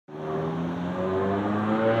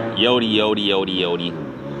Yodi, Yodi, Yodi, Yodi.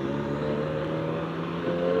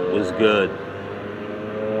 What's good,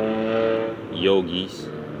 yogis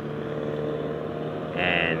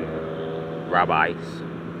and rabbis?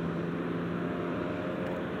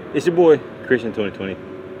 It's your boy, Kreation2020,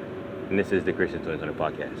 and this is the Kreation2020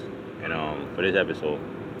 podcast. And for this episode,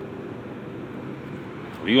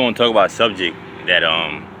 we're gonna talk about a subject that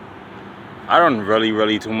I don't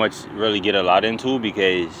really too much get a lot into,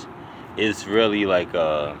 because it's really like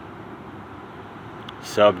a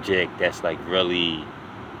subject that's like really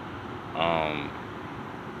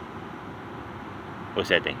what's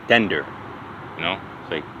that thing? Tender, you know?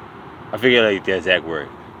 It's like, I forget like the exact word,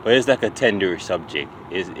 but it's like a tender subject.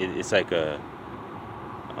 It's like a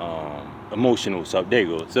emotional subject. There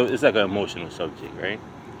you go. So it's like an emotional subject, right?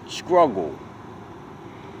 Struggle.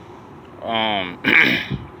 That's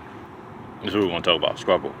what we're gonna talk about.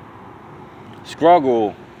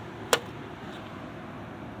 Struggle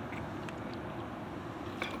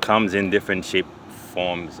comes in different shape,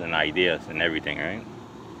 forms, and ideas and everything, right?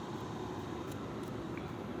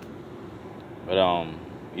 But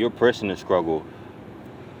your personal struggle,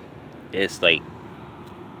 it's like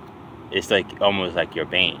almost like your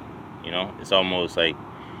bane, you know? It's almost like,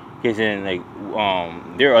 because then like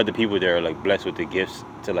there are other people that are like blessed with the gifts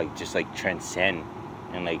to like just like transcend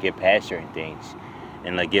and like get past certain things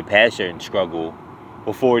and like get past certain struggle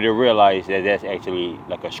before they realize that that's actually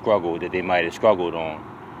like a struggle that they might have struggled on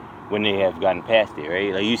when they have gotten past it,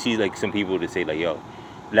 right? Like you see like some people that say like, yo,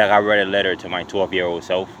 like I read a letter to my 12-year-old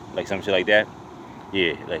self, like some shit like that.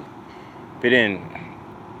 Yeah, like, but then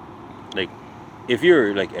like if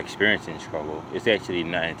you're like experiencing struggle, it's actually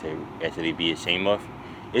nothing to actually be ashamed of.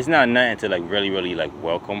 It's not nothing to like really like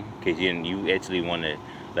welcome, because you actually want to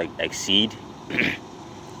like exceed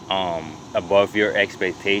above your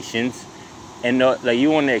expectations, and like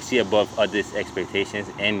you want to exceed above others' expectations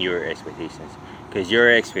and your expectations, because your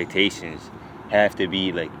expectations have to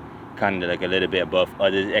be like kind of like a little bit above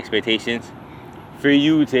others' expectations for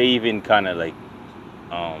you to even kind of like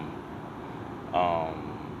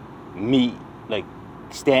meet like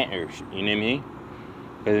standards, you know what I mean?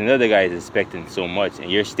 Because another guy is expecting so much,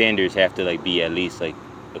 and your standards have to like be at least like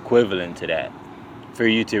equivalent to that for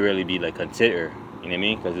you to really be like considered, you know what I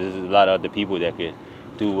mean? Because there's a lot of other people that could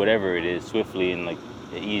do whatever it is swiftly in like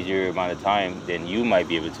an easier amount of time than you might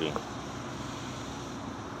be able to.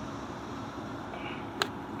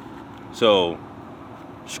 So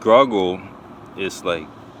struggle is like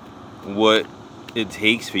what it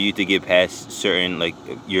takes for you to get past certain like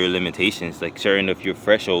your limitations, like certain of your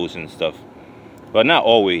thresholds and stuff. But not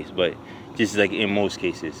always, but just like in most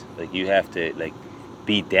cases, like you have to like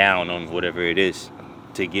be down on whatever it is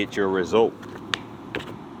to get your result.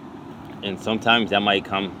 And sometimes that might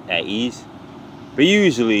come at ease, but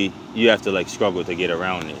usually you have to like struggle to get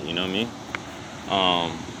around it, you know what I mean?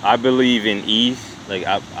 I believe in ease. Like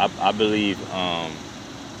I believe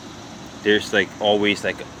there's like always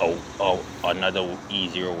like another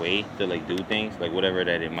easier way to like do things, like whatever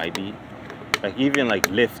that it might be. Like even like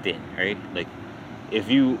lifting, right? Like if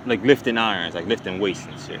you like lifting irons, like lifting weights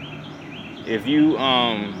and shit. If you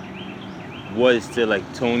was to like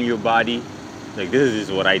tone your body, like this is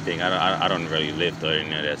what I think. I don't really lift or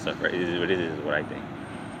any of that stuff, right? This is what I think.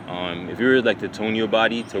 If you were like to tone your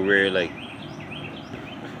body to where like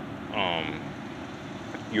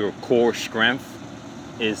your core strength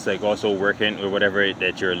is like also working or whatever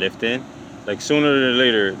that you're lifting, like sooner or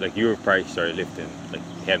later, like you would probably start lifting like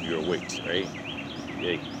heavier weights, right?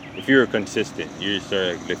 Like if you're consistent, you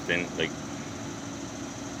start like lifting like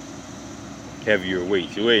heavier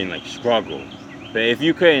weights. You wouldn't like struggle. But if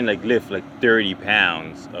you couldn't like lift like 30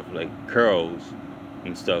 pounds of like curls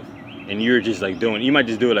and stuff, and you're just like doing, you might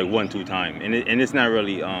just do it like 1-2 times, and it's not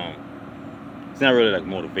really like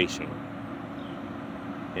motivational,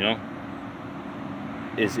 you know?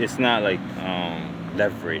 It's not like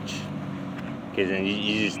leverage, because then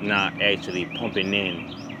you're just not actually pumping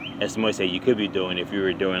in as much as you could be doing if you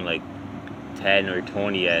were doing like 10 or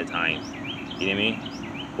 20 at a time, you know what I mean?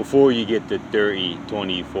 Before you get to 30,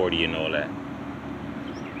 20, 40 and all that.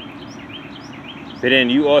 But then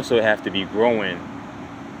you also have to be growing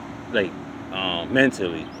like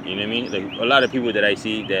mentally, you know what I mean? Like a lot of people that I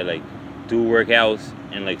see that like do workouts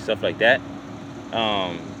and like stuff like that,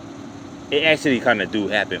 it actually kind of do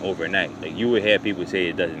happen overnight. Like you would have people say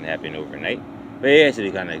it doesn't happen overnight, but it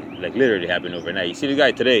actually kind of like literally happened overnight. You see the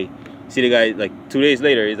guy today, see the guy like 2 days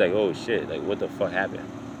later, he's like, oh shit, like what the fuck happened?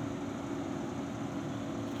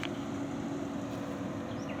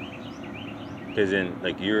 Because then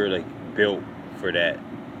like you're like built for that,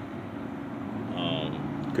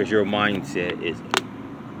 because your mindset is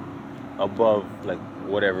above like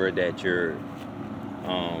whatever that your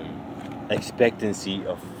expectancy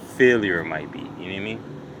of failure might be. You know what I mean?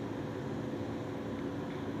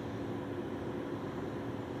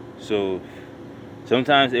 So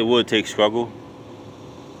sometimes it would take struggle,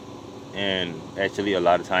 and actually a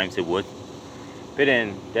lot of times it would. But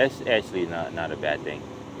then that's actually not a bad thing,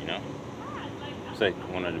 you know? It's like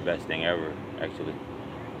one of the best thing ever, actually.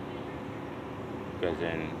 Because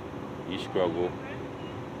then you struggle,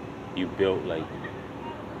 you built like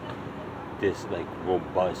this like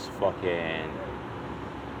robust fucking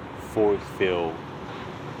force field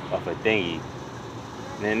of a thingy.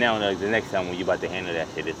 And then now like, the next time when you about to handle that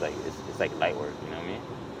shit, it's like light work, you know what I mean?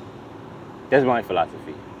 That's my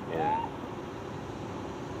philosophy. Yeah.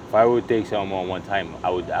 If I would take something on one time, I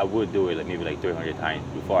would do it like maybe like 300 times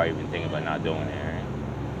before I even think about not doing it, right?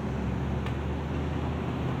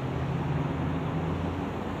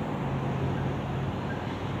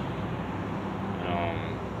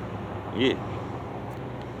 Yeah.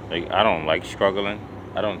 Like I don't like struggling.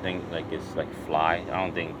 I don't think like it's like fly. I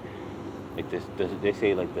don't think like this they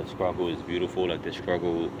say like the struggle is beautiful, like the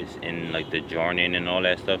struggle is in like the journey and all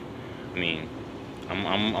that stuff. I mean,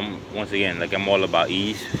 I'm once again like I'm all about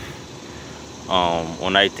ease.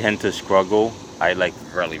 When I tend to struggle, I like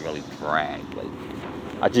really drag. Like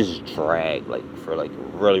I just drag like for like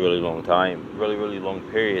really long time, really long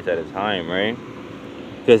periods at a time, right?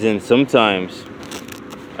 Because then sometimes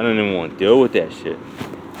I don't even want to deal with that shit.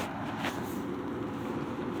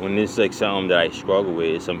 When it's like something that I struggle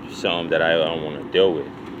with, it's something that I don't want to deal with,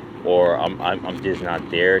 or I'm just not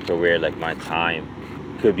there to where like my time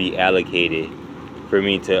could be allocated for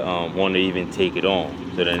me to want to even take it on.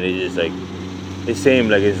 So then it's just like it seems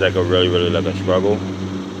like it's like a really like a struggle,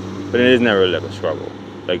 but it is not really like a struggle.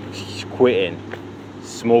 Like quitting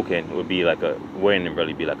smoking wouldn't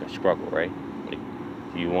really be like a struggle, right? Like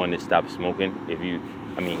if you want to stop smoking,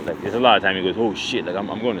 like there's a lot of time he goes, oh shit, like I'm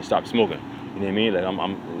going to stop smoking. You know what I mean? Like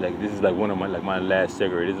I'm like this is like one of my last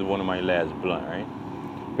cigarette. This is one of my last blunt, right?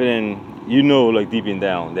 But then like deep in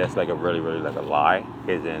down, that's like a really like a lie.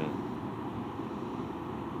 Cause then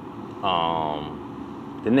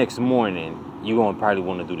the next morning you're gonna probably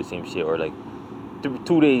want to do the same shit, or like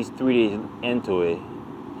 3 days into it,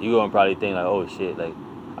 you're gonna probably think like, oh shit, like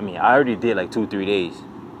I already did like 2-3 days.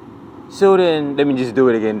 So then let me just do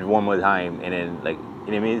it again one more time, and then like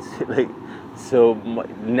you know what I mean? It's like so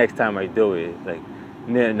next time I do it, like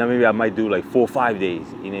now maybe I might do like 4 or 5 days.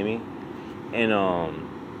 You know what I mean? And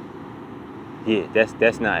yeah,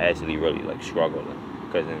 that's not actually really like struggling,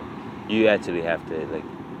 because then you actually have to like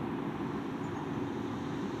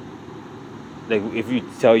if you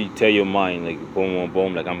tell your mind like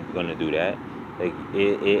boom, like I'm gonna do that, like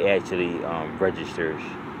it actually registers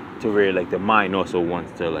to where like the mind also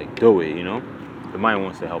wants to like do it, you know? The mind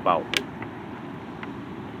wants to help out.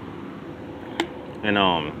 And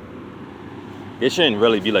it shouldn't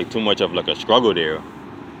really be like too much of like a struggle there.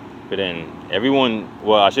 But then everyone,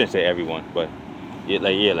 well, I shouldn't say everyone, but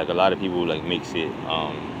like a lot of people like makes it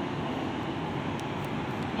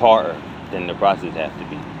harder than the process has to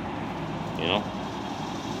be. You know?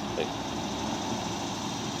 Like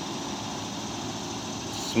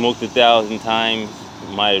smoked 1,000 times,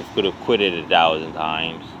 could have quit it 1,000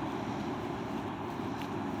 times.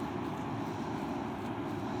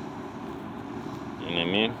 You know what I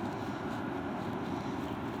mean?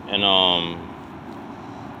 And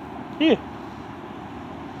yeah,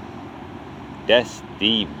 that's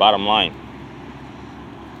the bottom line.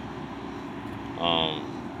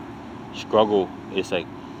 Struggle is like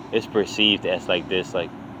it's perceived as like this like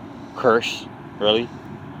curse, really,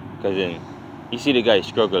 because then you see the guy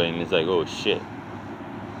struggling, and it's like, oh shit,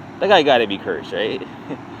 that guy gotta be cursed, right?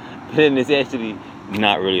 But then it's actually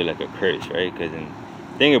not really like a curse, right? Because then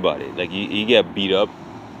think about it, like you get beat up.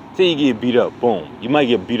 Say you get beat up, boom. You might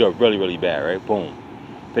get beat up really bad, right? Boom.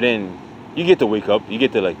 But then you get to wake up. You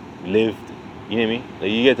get to like live. You know what I mean?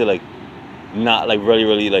 Like you get to like not like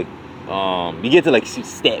really like you get to like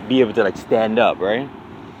be able to like stand up, right?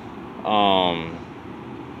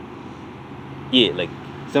 Yeah, like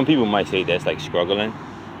some people might say that's like struggling,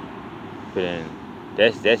 but then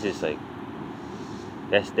that's just like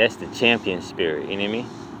that's the champion spirit. You know what I mean?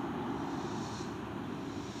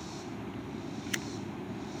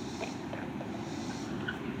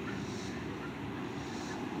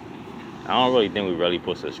 I don't really think we really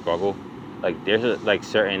supposed to struggle. Like there's like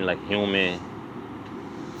certain like human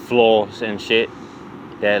flaws and shit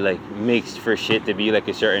that like makes for shit to be like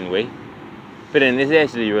a certain way. But then it's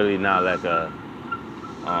actually really not like a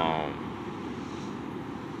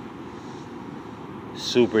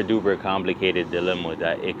super duper complicated dilemma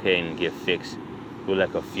that it can get fixed with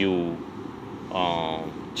like a few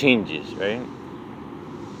changes, right?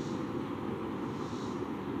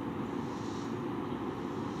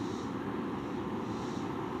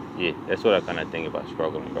 Yeah, that's what I kind of think about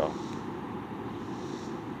struggling, bro.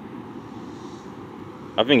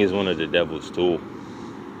 I think it's one of the devil's tools,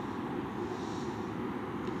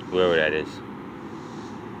 whoever that is.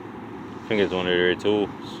 I think it's one of their tools.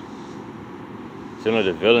 It's one of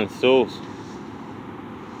the villain's tools.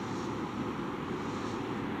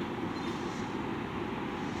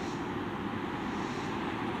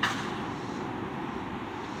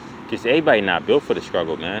 Cause everybody not built for the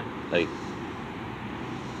struggle, man. Like,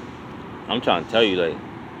 I'm trying to tell you, like,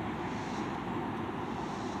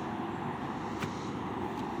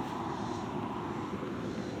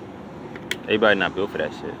 everybody not built for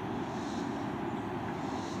that shit.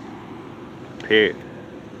 Period.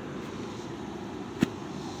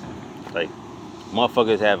 Like,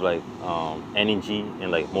 motherfuckers have like energy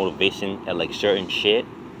and like motivation at like certain shit,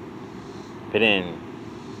 but then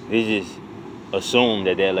they just assume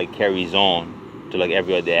that like carries on to like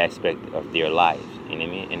every other aspect of their lives. You know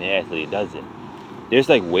what I mean? And it actually doesn't. There's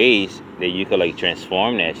like ways that you could like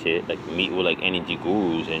transform that shit, like meet with like energy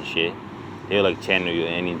gurus and shit. They'll like channel your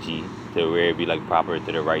energy to where it be like proper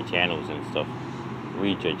to the right channels and stuff.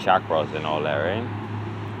 Reach your chakras and all that, right?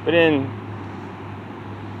 But then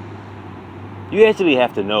you actually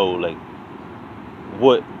have to know like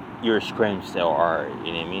what your strengths are,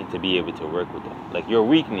 you know what I mean, to be able to work with them. Like your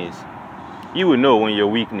weakness, you would know when your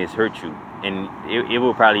weakness hurts you, and you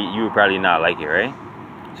would probably not like it, right?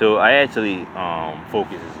 So I actually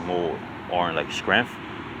focuses more on like strength.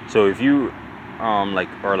 So if you like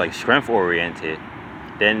are like strength oriented,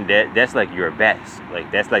 then that's like your best. Like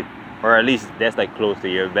that's like, or at least that's like close to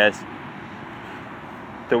your best,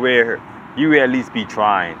 to where you would at least be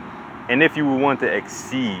trying. And if you would want to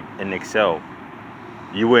exceed and excel,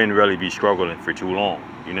 you wouldn't really be struggling for too long.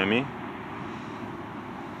 You know what I mean?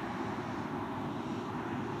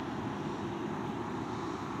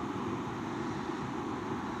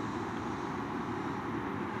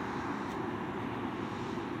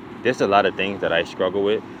 There's a lot of things that I struggle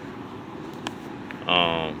with.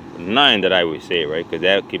 None that I would say, right? Because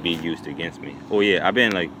that could be used against me. Oh yeah, I've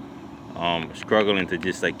been like struggling to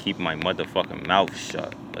just like keep my motherfucking mouth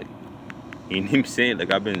shut. Like, you know what I'm saying?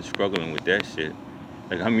 Like, I've been struggling with that shit.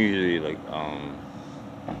 Like, I'm usually like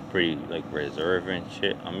pretty like reserved and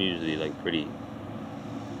shit. I'm usually like pretty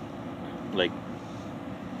like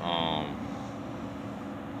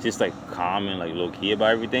just like calm and like low key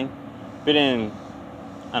about everything. But then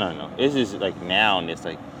I don't know. It's just like now, and it's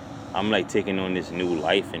like I'm like taking on this new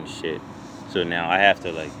life and shit. So now I have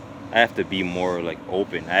to be more like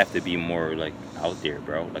open. I have to be more like out there,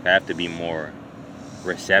 bro. Like I have to be more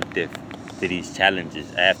receptive to these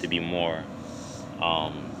challenges. I have to be more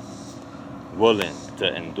willing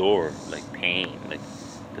to endure like pain, like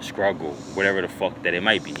the struggle, whatever the fuck that it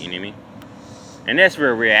might be, you know what I mean? And that's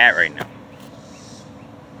where we're at right now.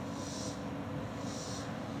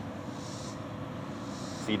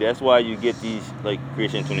 See, that's why you get these like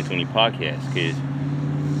Kreation2020 podcasts, cause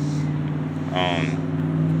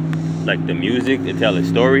like the music to tell a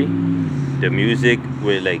story, the music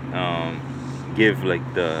would like give like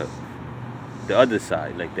the other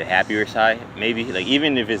side, like the happier side, maybe, like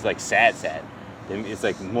even if it's like sad, then it's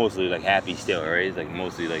like mostly like happy still, right? It's like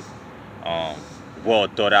mostly like well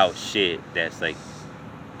thought out shit that's like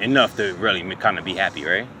enough to really kind of be happy,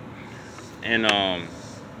 right? And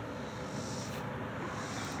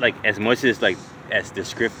like as much as like as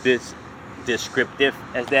descriptive as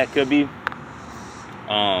that could be,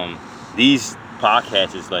 these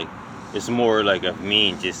podcasts is like, it's more like of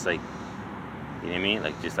me just like, you know what I mean,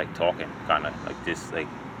 like just like talking, kind of like just like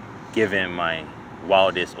giving my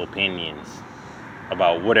wildest opinions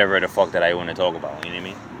about whatever the fuck that I want to talk about, you know what I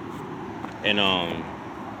mean? And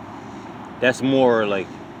that's more like,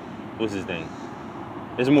 what's his thing,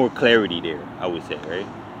 there's more clarity there, I would say, right?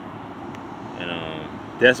 And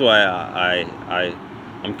that's why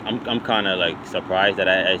I'm kind of like surprised that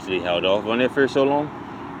I actually held off on it for so long.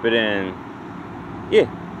 But then, yeah,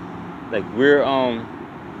 like we're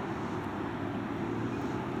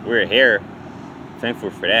here, thankful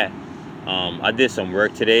for that. I did some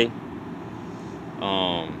work today,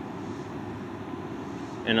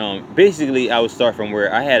 and basically I would start from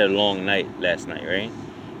where I had a long night last night, right?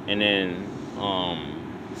 And then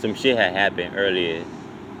some shit had happened earlier,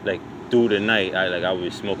 like through the night. I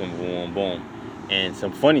was smoking boom, and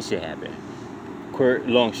some funny shit happened.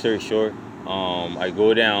 Long story short, I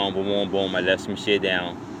go down, boom, I left some shit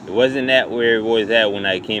down. It wasn't that where it was at when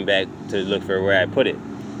I came back to look for where I put it.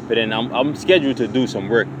 But then I'm scheduled to do some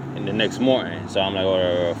work the next morning. So I'm like,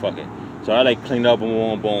 oh, fuck it. So I like cleaned up,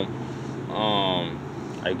 boom, boom, boom.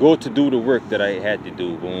 I go to do the work that I had to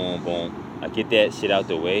do, boom, boom. I get that shit out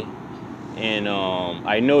the way. And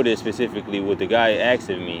I noticed specifically what the guy asked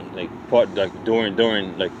of me, like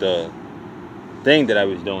during like the thing that I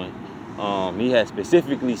was doing. He had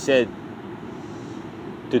specifically said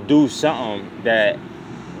to do something that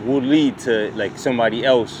would lead to like somebody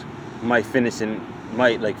else finishing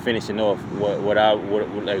off what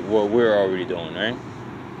we're already doing, right?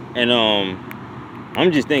 And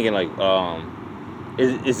I'm just thinking like,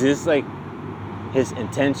 is this like his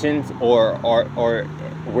intentions or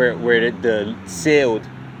where the sealed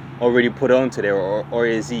already put onto there, or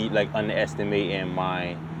is he like underestimating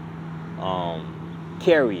my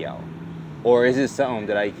carry out, or is it something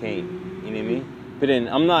that I can't, you know what I mean? But then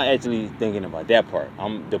I'm not actually thinking about that part.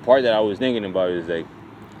 The part that I was thinking about is like,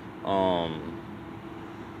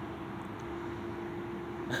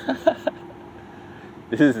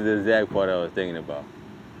 this is the exact part I was thinking about.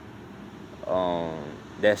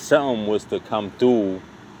 That something was to come through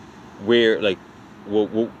where like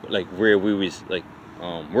where we was like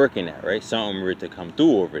working at, right? Something were to come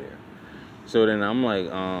through over there. So then I'm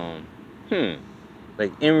like,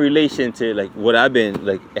 like in relation to like what I've been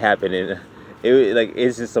like happening,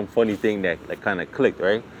 it's just some funny thing that like kind of clicked,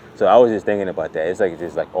 right? So I was just thinking about that. It's like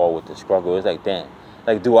just like all with the struggle. It's like, damn,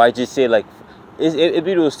 like do I just say like it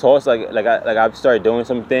be those thoughts like I started doing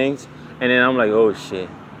some things and then I'm like, oh shit,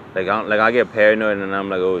 like I get paranoid and then I'm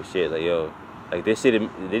like, oh shit, like yo, like this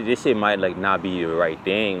shit might like not be the right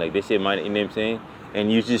thing, like this shit might, you know what I'm saying?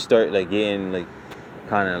 And you just start like getting like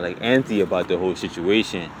kind of like antsy about the whole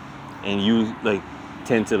situation, and you like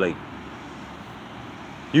tend to like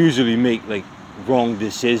usually make like wrong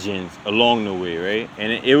decisions along the way, right?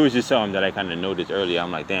 And it was just something that I kind of noticed earlier.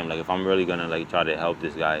 I'm like, damn, like if I'm really gonna like try to help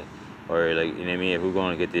this guy, or like, you know what I mean, if we're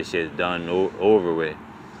gonna get this shit done over with,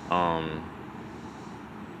 I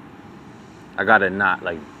gotta not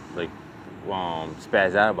like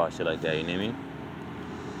spaz out about shit like that, you know what I mean?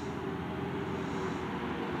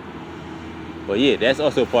 But yeah, that's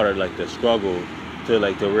also part of like the struggle to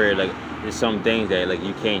where like there's some things that like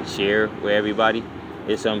you can't share with everybody.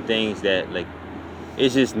 There's some things that like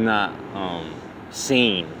it's just not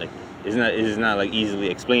seen, like it's not like easily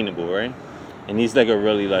explainable, right? And he's like a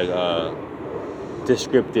really like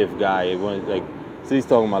descriptive guy. Everyone's like, so he's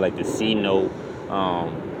talking about like the C note,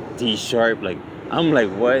 D sharp, like I'm like,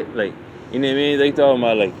 what? Like, you know what I mean? They talking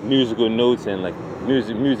about like musical notes and like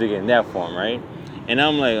music in that form, right? And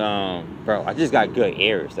I'm like, bro, I just got good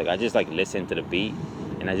ears. Like I just like listen to the beat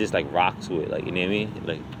and I just like rock to it. Like, you know what I mean?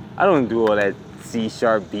 Like I don't do all that C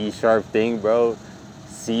sharp, B sharp thing, bro.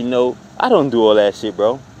 C note. I don't do all that shit,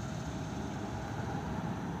 bro.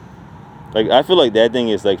 Like I feel like that thing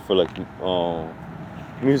is like for like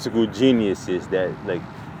musical geniuses that like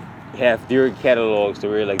have their catalogs to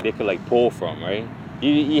where like they could like pull from, right?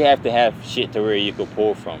 You have to have shit to where you could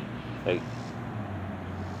pull from. Like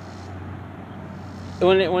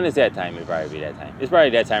when is that time? It'd probably be that time. It's probably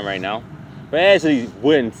that time right now. But I actually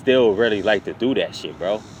wouldn't still really like to do that shit,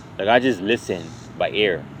 bro. Like I just listen by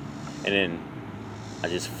ear, and then I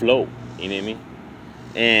just flow. You know what I mean?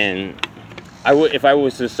 And I would, if I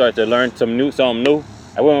was to start to learn something new,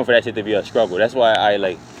 I wouldn't want for that shit to be a struggle. That's why I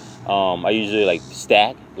like, I usually like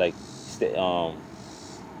stack, like,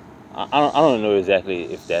 I don't know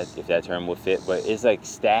exactly if that term would fit, but it's like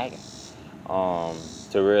stack, to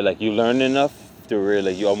where like you learn enough to where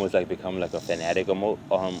like you almost like become like a fanatic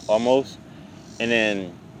almost, and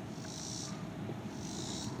then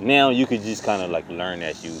now you could just kind of like learn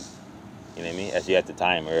as you know what I mean, as you have the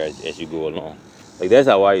time or as you go along. Like that's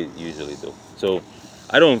how I usually do. So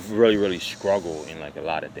I don't really struggle in like a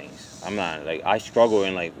lot of things. I'm not like, I struggle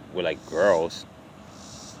in like with like girls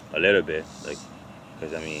a little bit, like,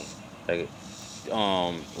 because I mean like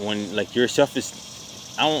when like your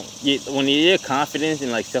when your confidence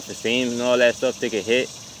and like self-esteem and all that stuff take a hit,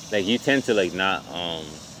 like you tend to like not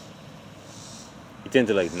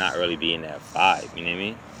really be in that vibe, you know what I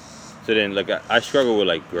mean? So then like I struggle with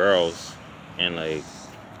like girls and like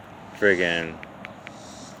friggin'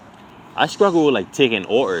 I struggle with like taking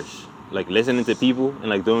orders, like listening to people and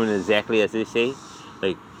like doing exactly as they say,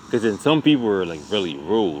 like, because then some people are like really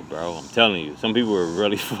rude, bro. I'm telling you, some people are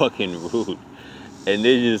really fucking rude, and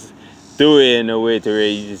they just do it in a way to where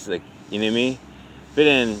you just like, you know what I mean? But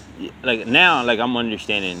then like now, like I'm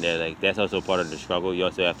understanding that like that's also part of the struggle. You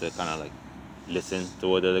also have to kind of like listen to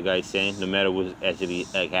what the other guy's saying, no matter what's actually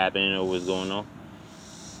like happening or what's going on,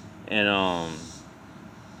 and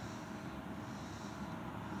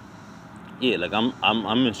yeah, like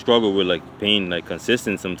I'm in struggle with like being like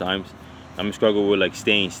consistent sometimes, I'm in struggle with like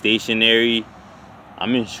staying stationary.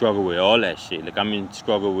 I'm in struggle with all that shit. Like I'm in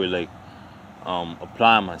struggle with like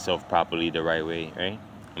applying myself properly the right way, right?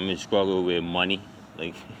 I'm in struggle with money,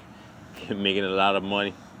 like making a lot of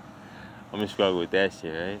money. I'm in struggle with that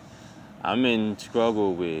shit, right? I'm in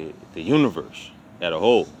struggle with the universe as a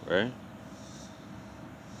whole, right?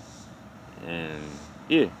 And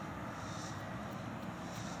yeah.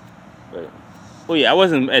 But, well, yeah, I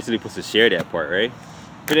wasn't actually supposed to share that part, right?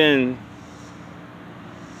 But then,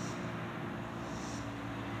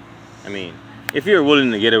 I mean, if you're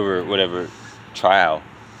willing to get over whatever trial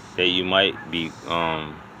that you might be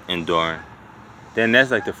enduring, then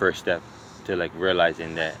that's like the first step to like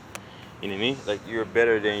realizing that, you know what I mean? Like you're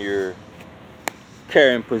better than your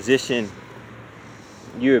current position.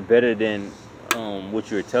 You're better than what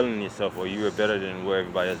you're telling yourself, or you're better than what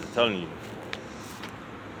everybody else is telling you.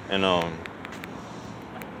 And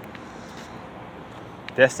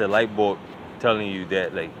that's the light bulb telling you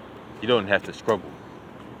that like you don't have to struggle.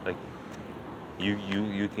 Like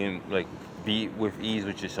you can like be with ease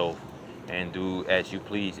with yourself and do as you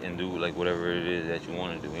please and do like whatever it is that you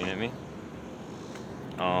want to do. You know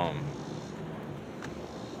what I mean?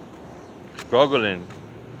 Struggling,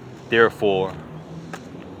 therefore,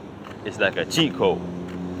 it's like a cheat code.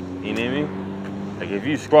 You know what I mean? Like if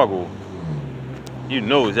you struggle, you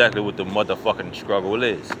know exactly what the motherfucking struggle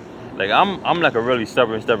is. Like I'm like a really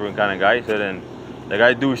stubborn kind of guy. So then, like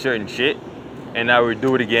I do certain shit, and I would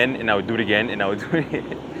do it again, and I would do it again, and I would do it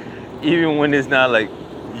again. Even when it's not like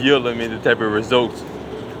yielding me the type of results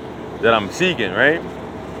that I'm seeking, right?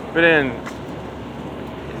 But then,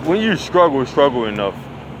 when you struggle enough,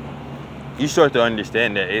 you start to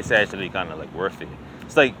understand that it's actually kind of like worth it.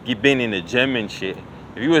 It's like you been in the gym and shit.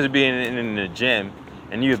 If you was being in the gym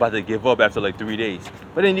and you was about to give up after like 3 days,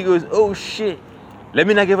 but then you goes, oh shit, let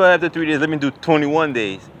me not give up after 3 days, let me do 21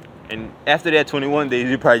 days. And after that 21 days,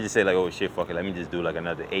 you probably just say like, oh shit, fuck it, let me just do like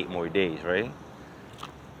another 8 more days, right?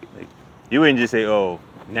 Like you wouldn't just say, oh,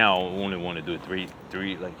 now I only want to do 3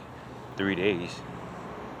 days.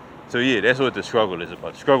 So yeah, that's what the struggle is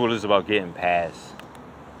about. Struggle is about getting past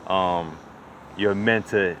your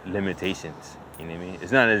mental limitations. You know what I mean?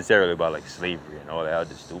 It's not necessarily about like slavery and all that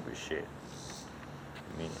other stupid shit.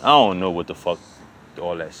 I mean, I don't know what the fuck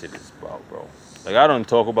all that shit is about, bro. Like I don't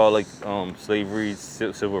talk about like slavery,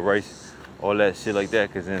 civil rights, all that shit like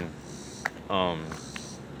that, cause then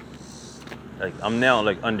like I'm now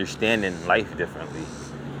like understanding life differently.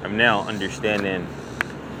 I'm now understanding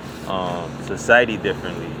society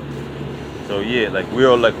differently. So yeah, like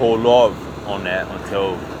we'll like hold off on that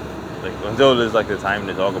until there's like the time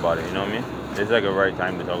to talk about it. You know what I mean? It's like a right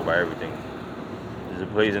time to talk about everything. There's a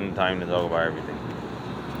place and a time to talk about everything.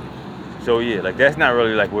 So yeah, like that's not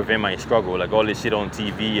really like within my struggle. Like all this shit on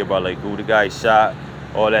TV about like who the guy shot,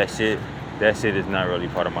 all that shit. That shit is not really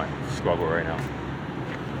part of my struggle right now.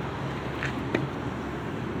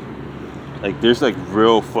 Like there's like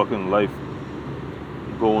real fucking life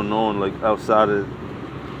going on like outside of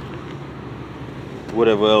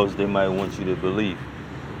whatever else they might want you to believe.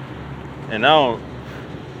 And I don't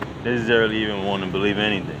necessarily even want to believe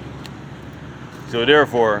anything. So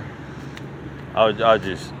therefore, I'll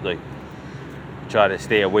just like try to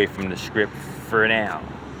stay away from the script for now.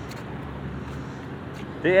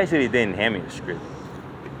 They actually didn't hand me a script.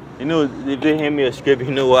 You know, if they hand me a script,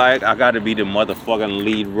 you know what? I gotta be the motherfucking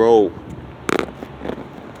lead role.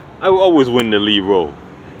 I will always win the lead role.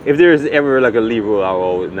 If there's ever like a lead role, I will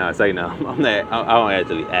always. Nah, it's like no, I'm not. I don't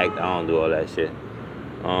actually act. I don't do all that shit.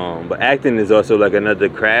 But acting is also like another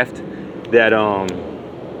craft that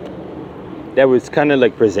that was kind of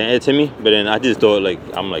like presented to me. But then I just thought like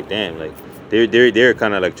I'm like damn, like they're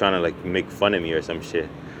kind of like trying to like make fun of me or some shit.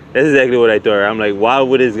 That's exactly what I thought. I'm like, why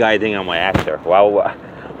would this guy think I'm an actor? Why would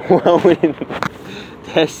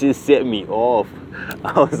that shit set me off?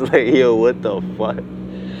 I was like, yo, what the fuck?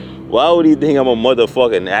 Why would he think I'm a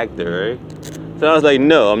motherfucking actor, right? So I was like,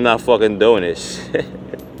 no, I'm not fucking doing this.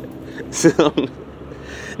 So,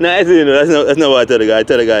 no, actually, no, that's not what I told the guy. I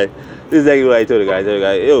told the guy, this is exactly what I told the guy. I told the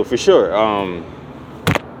guy, yo, for sure.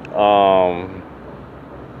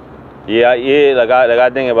 Yeah, like I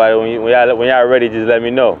think about it. When y'all ready, just let me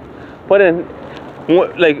know. But then,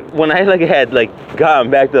 when I like had like gotten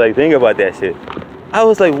back to like think about that shit, I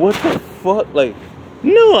was like, what the fuck? Like,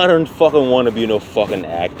 no, I don't fucking want to be no fucking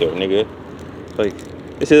actor, nigga. Like,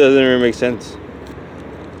 this shit doesn't even make sense.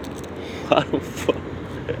 I don't fuck.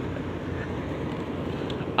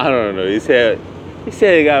 I don't know. He said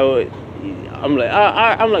the guy would. I'm like,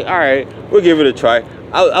 all right, we'll give it a try.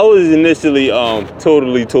 I was initially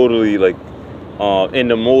totally like in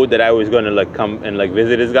the mood that I was gonna like come and like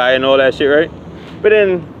visit this guy and all that shit, right? But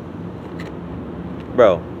then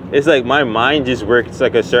bro, it's like my mind just works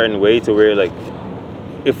like a certain way to where like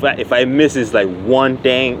if I miss this like one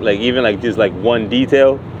thing, like even like just like one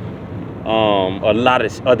detail, a lot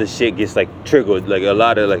of other shit gets like triggered. Like a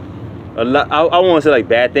lot, I won't say like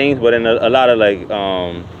bad things, but then a lot of like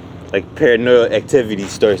paranoid activity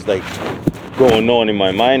starts like going on in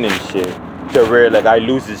my mind and shit, to where like I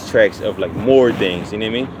lose this tracks of like more things, you know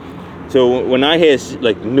what I mean? So when I hear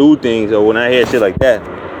like new things, or when I hear shit like that,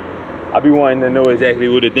 I be wanting to know exactly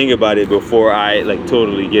what to think about it before I like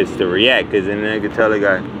totally gets to react, because then I could tell the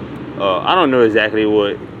guy, I don't know exactly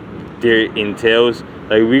what there entails.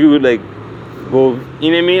 Like we could like go,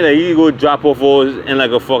 you know what I mean? Like you could go drop off all in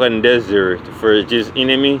like a fucking desert for just, you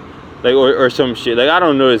know what I mean? Like or some shit. Like I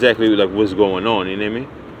don't know exactly like what's going on, you know what I mean?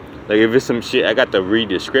 Like if it's some shit, I got to read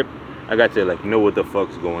the script. I got to like know what the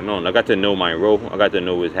fuck's going on. I got to know my role. I got to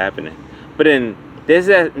know what's happening. But then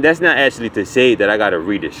that's not actually to say that I gotta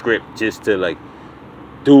read the script just to like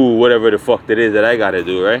do whatever the fuck that is that I gotta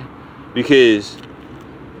do, right? Because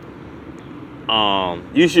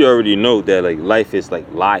you should already know that like life is like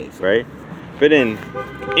live, right? But then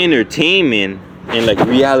entertainment and like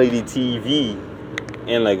reality TV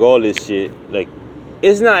and like all this shit, like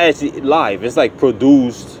it's not actually live. It's like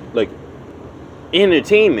produced like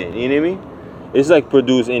entertainment, you know what I mean? It's like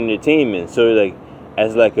produced entertainment. So like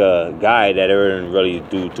as like a guy that doesn't really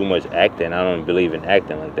do too much acting, I don't believe in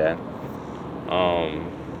acting like that.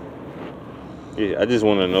 Yeah, I just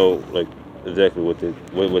want to know like exactly what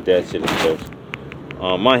that shit is.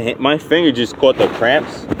 My finger just caught the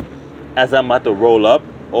cramps as I'm about to roll up.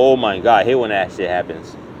 Oh my god, I hate when that shit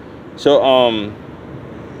happens. So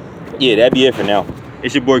yeah, that'd be it for now.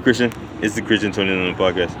 It's your boy Christian. It's the Kreation2020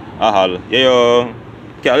 podcast. I'll holla. Yeah, yo.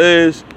 Calice.